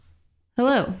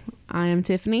Hello, I am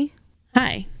Tiffany.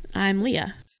 Hi, I'm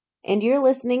Leah. And you're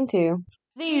listening to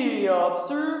The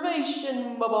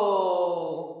Observation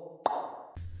Bubble.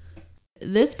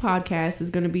 This podcast is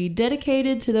going to be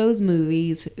dedicated to those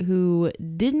movies who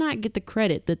did not get the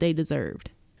credit that they deserved.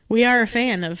 We are a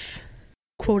fan of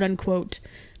quote-unquote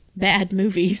bad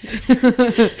movies.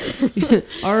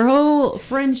 Our whole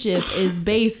friendship is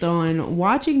based on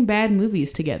watching bad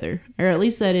movies together, or at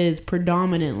least that is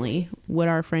predominantly what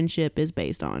our friendship is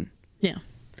based on. Yeah.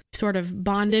 Sort of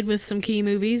bonded with some key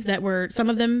movies that were, some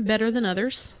of them better than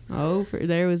others. Oh,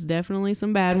 there was definitely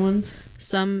some bad ones.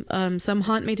 Some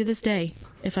haunt me to this day,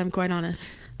 if I'm quite honest.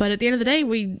 But at the end of the day,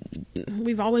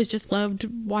 we've always just loved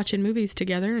watching movies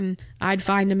together, and I'd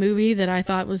find a movie that I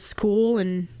thought was cool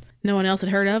and no one else had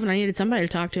heard of, and I needed somebody to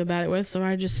talk to about it with, so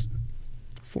I just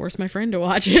forced my friend to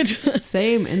watch it.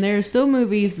 Same, and there are still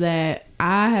movies that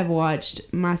I have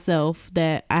watched myself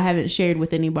that I haven't shared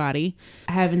with anybody.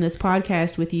 Having this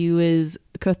podcast with you is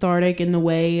cathartic in the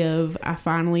way of I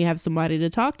finally have somebody to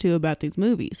talk to about these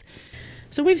movies.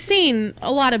 So we've seen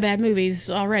a lot of bad movies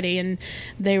already, and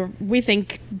we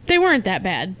think they weren't that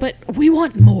bad, but we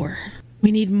want more.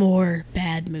 We need more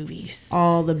bad movies.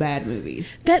 All the bad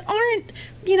movies that aren't,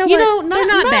 they're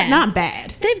not bad. Not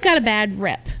bad. They've got a bad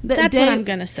rep. That's what I'm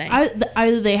gonna say.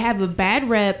 Either they have a bad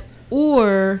rep,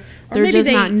 or they're just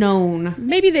not known.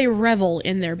 Maybe they revel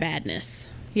in their badness.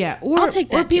 Yeah, I'll take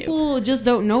that or people just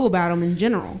don't know about them in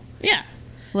general. Yeah,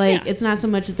 it's not so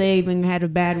much that they even had a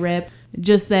bad rep,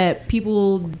 just that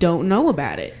people don't know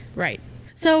about it. Right.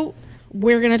 So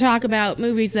we're gonna talk about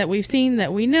movies that we've seen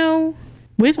that we know.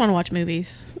 We just want to watch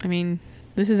movies. I mean,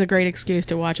 this is a great excuse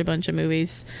to watch a bunch of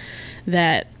movies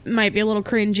that might be a little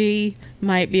cringy,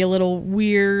 might be a little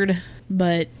weird,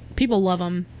 but people love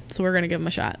them, so we're going to give them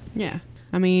a shot. Yeah.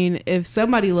 I mean, if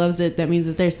somebody loves it, that means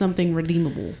that there's something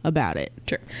redeemable about it.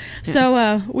 True. Yeah.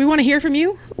 So we want to hear from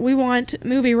you. We want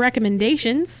movie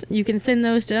recommendations. You can send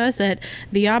those to us at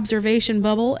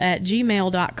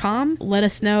theobservationbubble@gmail.com. Let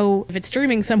us know if it's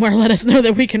streaming somewhere. Let us know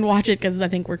that we can watch it, because I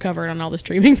think we're covered on all the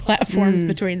streaming platforms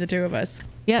between the two of us.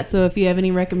 Yeah, so if you have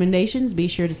any recommendations, be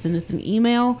sure to send us an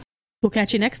email. We'll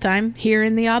catch you next time here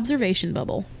in the Observation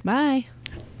Bubble. Bye.